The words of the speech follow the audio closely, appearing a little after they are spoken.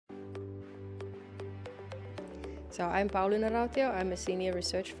So I'm Pauliina Rautio. I'm a senior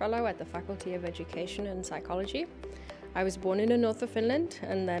research fellow at the Faculty of Education and Psychology. I was born in the north of Finland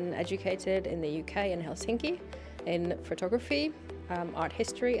and then educated in the UK in Helsinki in photography, art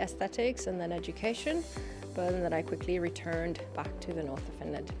history, aesthetics, and then education. But then I quickly returned back to the north of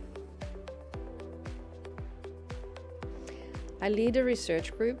Finland. I lead a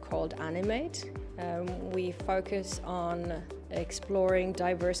research group called Animate. We focus on exploring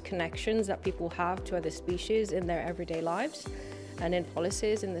diverse connections that people have to other species in their everyday lives and in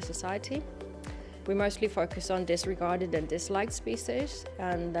policies in the society. We mostly focus on disregarded and disliked species,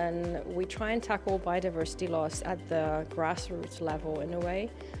 and then we try and tackle biodiversity loss at the grassroots level in a way,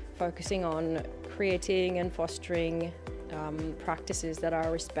 focusing on creating and fostering practices that are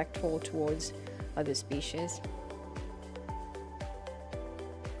respectful towards other species.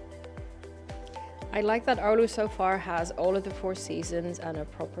 I like that Oulu so far has all of the 4 seasons and a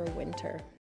proper winter.